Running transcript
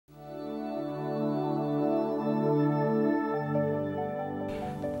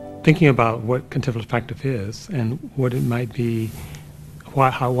thinking about what contemplative practice is and what it might be, why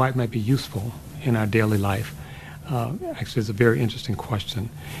it might be useful in our daily life, actually is a very interesting question.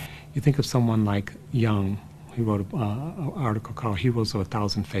 You think of someone like Jung, who wrote an article called Heroes of a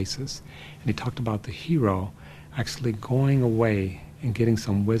Thousand Faces, and he talked about the hero actually going away and getting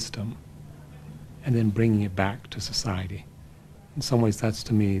some wisdom and then bringing it back to society. In some ways, that's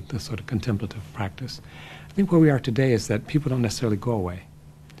to me the sort of contemplative practice. I think where we are today is that people don't necessarily go away.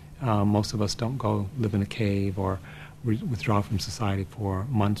 Most of us don't go live in a cave or withdraw from society for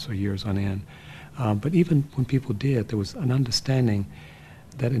months or years on end. But even when people did, there was an understanding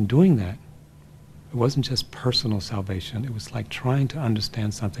that in doing that, it wasn't just personal salvation. It was like trying to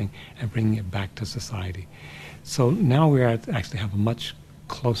understand something and bringing it back to society. So now we actually have a much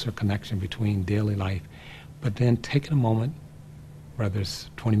closer connection between daily life, but then taking a moment, whether it's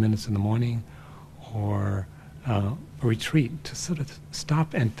 20 minutes in the morning or a retreat, to sort of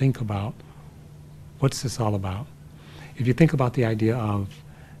stop and think about what's this all about. If you think about the idea of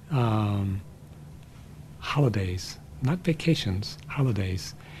holidays, not vacations,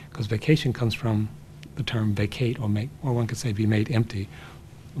 holidays, because vacation comes from the term vacate or one could say be made empty.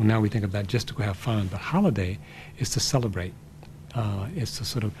 Well, now we think of that just to go have fun, but holiday is to celebrate. It's to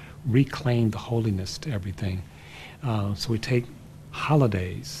sort of reclaim the holiness to everything. So we take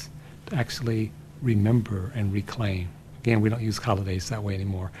holidays to actually remember and reclaim. Again, we don't use holidays that way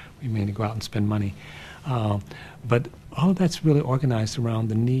anymore. We mainly go out and spend money. But all of that's really organized around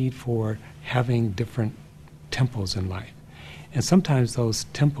the need for having different temples in life. And sometimes those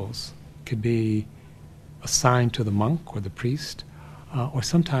temples could be assigned to the monk or the priest, or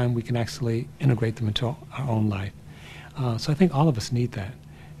sometimes we can actually integrate them into our own life. So I think all of us need that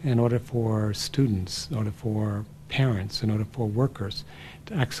in order for students, in order for parents, in order for workers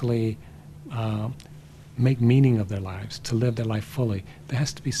to actually make meaning of their lives, to live their life fully. There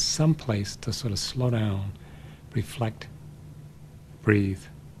has to be some place to sort of slow down, reflect, breathe,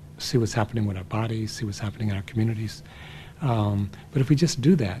 see what's happening with our bodies, see what's happening in our communities. But if we just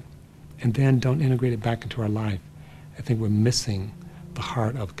do that and then don't integrate it back into our life, I think we're missing the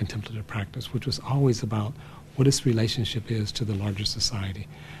heart of contemplative practice, which was always about what its relationship is to the larger society.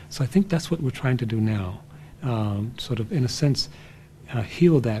 So I think that's what we're trying to do now, sort of, in a sense,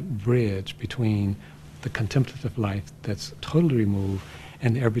 heal that bridge between the contemplative life that's totally removed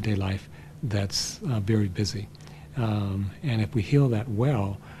and the everyday life that's very busy. And if we heal that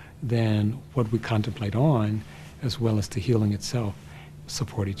well, then what we contemplate on, as well as the healing itself,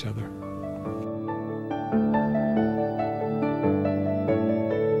 support each other.